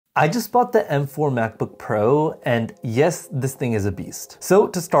I just bought the M4 MacBook Pro, and yes, this thing is a beast. So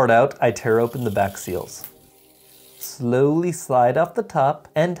to start out, I tear open the back seals, slowly slide off the top,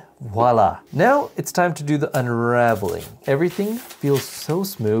 and voila. Now it's time to do the unraveling. Everything feels so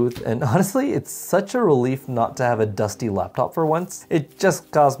smooth, and honestly, it's such a relief not to have a dusty laptop for once. It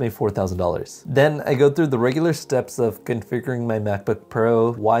just cost me $4,000. Then I go through the regular steps of configuring my MacBook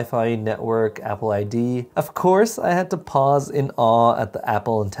Pro, Wi-Fi, network, Apple ID. Of course, I had to pause in awe at the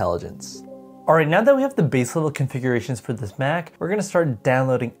Apple intelligence. Alright, now that we have the base level configurations for this Mac, we're going to start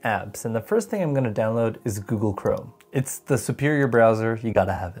downloading apps. And the first thing I'm going to download is Google Chrome. It's the superior browser, you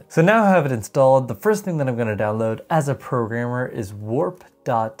gotta have it. So now I have it installed. The first thing that I'm going to download as a programmer is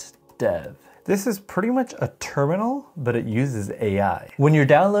warp.dev. This is pretty much a terminal, but it uses AI. When you're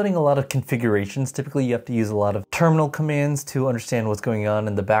downloading a lot of configurations, typically you have to use a lot of terminal commands to understand what's going on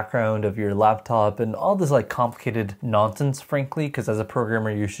in the background of your laptop and all this like complicated nonsense, frankly, because as a programmer,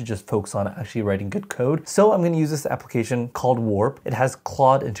 you should just focus on actually writing good code. So I'm going to use this application called Warp. It has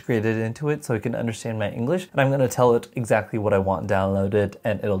Claude integrated into it so it can understand my English, and I'm going to tell it exactly what I want downloaded,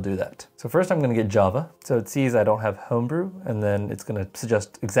 and it'll do that. So first I'm going to get Java. So it sees I don't have Homebrew, and then it's going to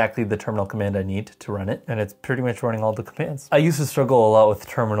suggest exactly the terminal command I need to run it, and it's pretty much running all the commands. I used to struggle a lot with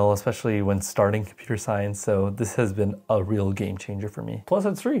terminal, especially when starting computer science, so this has been a real game changer for me. Plus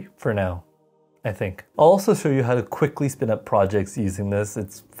it's free for now, I think. I'll also show you how to quickly spin up projects using this.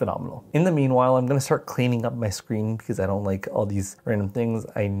 It's phenomenal. In the meanwhile, I'm going to start cleaning up my screen because I don't like all these random things.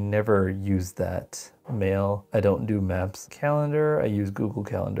 I never use that. Mail, I don't do maps. Calendar, I use Google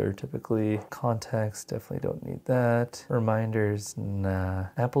Calendar typically. Contacts, definitely don't need that. Reminders, nah.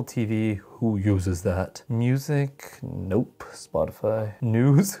 Apple TV, who uses that? Music, nope. Spotify.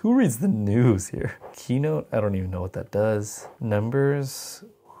 News, who reads the news here? Keynote, I don't even know what that does. Numbers,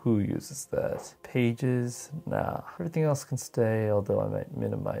 who uses that? Pages, nah. Everything else can stay, although I might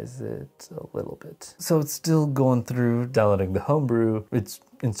minimize it a little bit. So it's still going through downloading the Homebrew. It's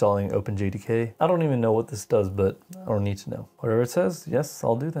installing OpenJDK. I don't even know what this does, but I don't need to know. Whatever it says, yes,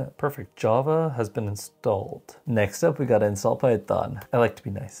 I'll do that. Perfect. Java has been installed. Next up, we gotta install Python. I like to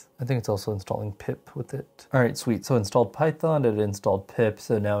be nice. I think it's also installing pip with it. All right, sweet. So installed Python, it installed pip,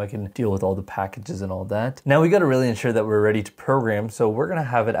 so now I can deal with all the packages and all that. Now we gotta really ensure that we're ready to program, so we're gonna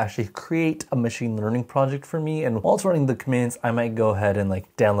have it actually create a machine learning project for me, and while it's running the commands, I might go ahead and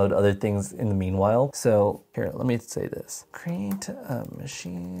like download other things in the meanwhile. So here, let me say this. Create a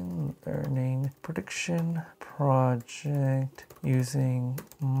machine learning prediction project using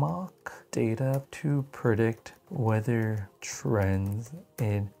mock data to predict weather trends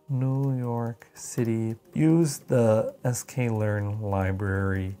in New York City. Use the sklearn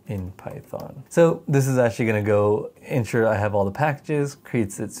library in Python. So this is actually going to go ensure I have all the packages,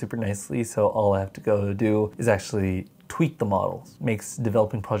 creates it super nicely. So all I have to go do is actually tweak the models. Makes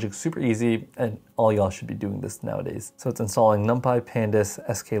developing projects super easy, and all y'all should be doing this nowadays. So it's installing NumPy, Pandas,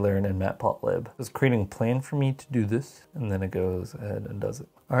 sklearn, and matplotlib. It's creating a plan for me to do this, and then it goes ahead and does it.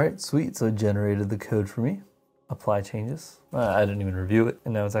 All right, sweet. So it generated the code for me. Apply changes. I didn't even review it,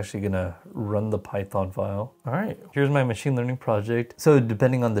 and now it's actually gonna run the Python file. All right, here's my machine learning project. So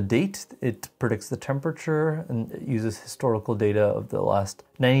depending on the date, it predicts the temperature, and it uses historical data of the last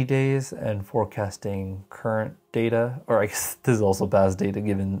 90 days and forecasting current data, or I guess this is also past data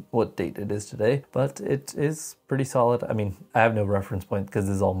given what date it is today, but it is pretty solid. I mean, I have no reference point because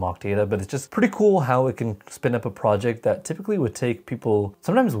this is all mock data, but it's just pretty cool how it can spin up a project that typically would take people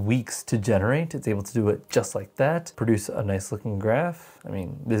sometimes weeks to generate. It's able to do it just like that, produce a nice looking graph. I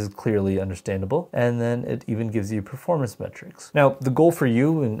mean, this is clearly understandable. And then it even gives you performance metrics. Now, the goal for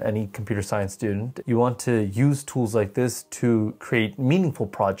you and any computer science student, you want to use tools like this to create meaningful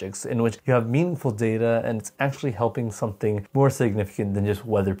projects in which you have meaningful data and it's actually helping something more significant than just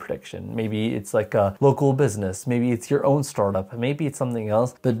weather prediction. Maybe it's like a local business, maybe it's your own startup, maybe it's something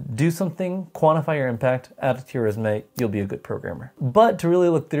else, but do something, quantify your impact, add it to your resume, you'll be a good programmer. But to really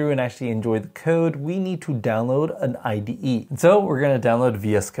look through and actually enjoy the code, we need to download an IDE. And so we're gonna download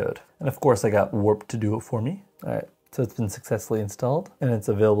VS Code. And of course I got Warp to do it for me. All right. So it's been successfully installed and it's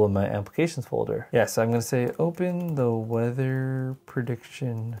available in my applications folder. Yeah, so I'm gonna say open the weather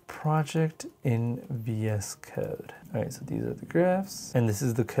prediction project in VS Code. All right, so these are the graphs and this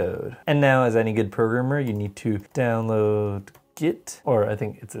is the code. And now as any good programmer, you need to download Git, or I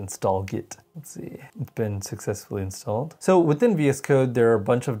think it's install Git. Let's see, it's been successfully installed. So within VS Code, there are a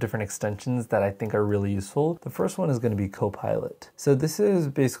bunch of different extensions that I think are really useful. The first one is going to be Copilot. So this is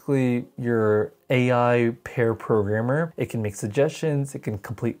basically your AI pair programmer. It can make suggestions, it can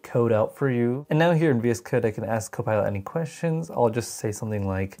complete code out for you. And now here in VS Code, I can ask Copilot any questions. I'll just say something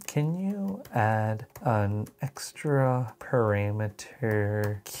like, can you add an extra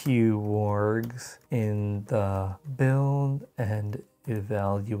parameter keywords in the build and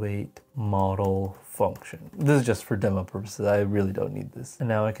evaluate model function. This is just for demo purposes. I really don't need this. And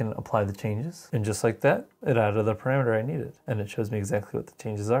now I can apply the changes. And just like that, it added the parameter I needed. And it shows me exactly what the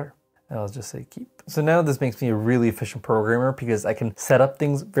changes are. And I'll just say keep. So now this makes me a really efficient programmer because I can set up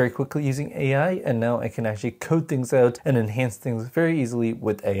things very quickly using AI, and now I can actually code things out and enhance things very easily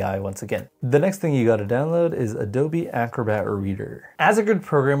with AI once again. The next thing you gotta download is Adobe Acrobat Reader. As a good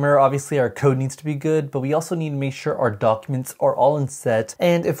programmer, obviously our code needs to be good, but we also need to make sure our documents are all in set,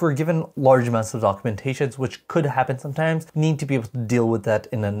 and if we're given large amounts of documentations, which could happen sometimes, we need to be able to deal with that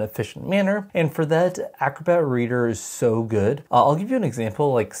in an efficient manner. And for that, Acrobat Reader is so good. I'll give you an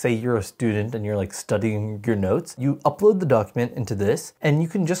example, like say you're a student and you're like studying your notes. You upload the document into this and you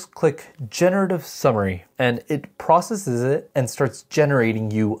can just click generative summary and it processes it and starts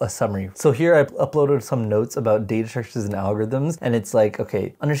generating you a summary. So here I've uploaded some notes about data structures and algorithms, and it's like,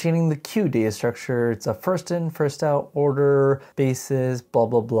 okay, understanding the queue data structure, it's a first in, first out order basis, blah,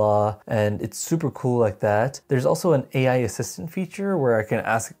 blah, blah. And it's super cool like that. There's also an AI assistant feature where I can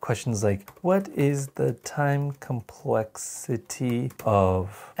ask questions like, what is the time complexity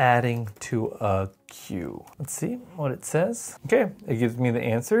of adding to a queue? Let's see what it says. Okay, it gives me the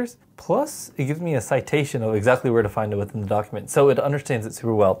answers. Plus, it gives me a citation of exactly where to find it within the document, so it understands it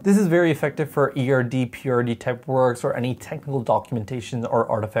super well. This is very effective for ERD, PRD type works or any technical documentation or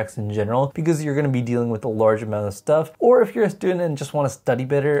artifacts in general, because you're going to be dealing with a large amount of stuff. Or if you're a student and just want to study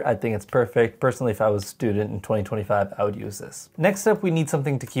better, I think it's perfect. Personally, if I was a student in 2025, I would use this. Next up, we need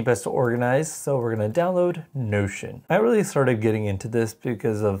something to keep us organized, so we're going to download Notion. I really started getting into this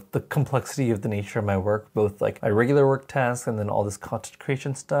because of the complexity of the nature of my work, both like my regular work tasks and then all this content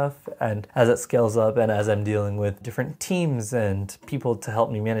creation stuff. And as it scales up and as I'm dealing with different teams and people to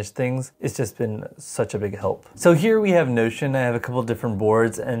help me manage things, it's just been such a big help. So here we have Notion. I have a couple different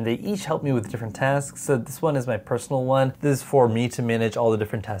boards and they each help me with different tasks. So this one is my personal one. This is for me to manage all the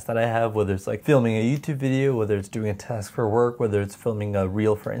different tasks that I have, whether it's like filming a YouTube video, whether it's doing a task for work, whether it's filming a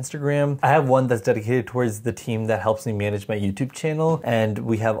reel for Instagram. I have one that's dedicated towards the team that helps me manage my YouTube channel. And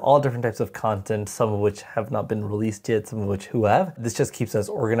we have all different types of content, some of which have not been released yet, some of which who have. This just keeps us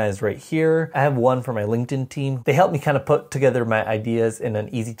organized right here. I have one for my LinkedIn team. They help me kind of put together my ideas in an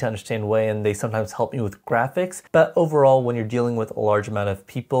easy to understand way, and they sometimes help me with graphics. But overall, when you're dealing with a large amount of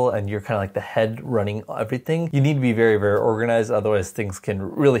people and you're kind of like the head running everything, you need to be very, very organized. Otherwise, things can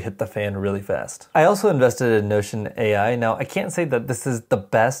really hit the fan really fast. I also invested in Notion AI. Now, I can't say that this is the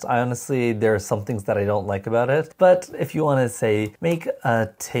best. Honestly, there are some things that I don't like about it. But if you want to say, make a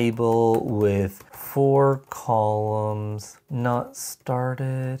table with 4 columns, not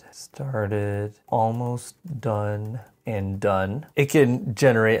started, almost done, and done. It can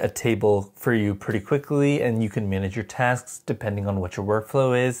generate a table for you pretty quickly, and you can manage your tasks depending on what your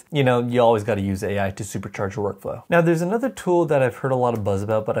workflow is. You know, you always got to use AI to supercharge your workflow. Now, there's another tool that I've heard a lot of buzz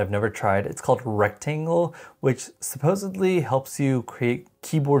about, but I've never tried. It's called Rectangle, which supposedly helps you create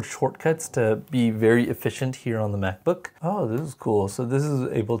keyboard shortcuts to be very efficient here on the MacBook. Oh, this is cool. So this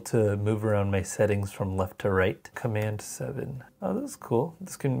is able to move around my settings from left to right. Command 7. Oh, this is cool.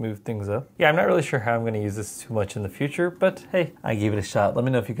 This can move things up. Yeah, I'm not really sure how I'm going to use this too much in the future, but hey, I gave it a shot. Let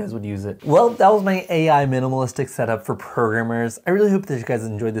me know if you guys would use it. Well, that was my AI minimalistic setup for programmers. I really hope that you guys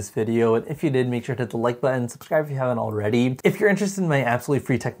enjoyed this video, and if you did, make sure to hit the like button, subscribe if you haven't already. If you're interested in my absolutely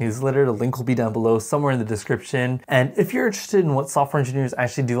free tech newsletter, the link will be down below somewhere in the description. And if you're interested in what software engineers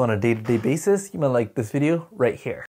actually do on a day-to-day basis, you might like this video right here.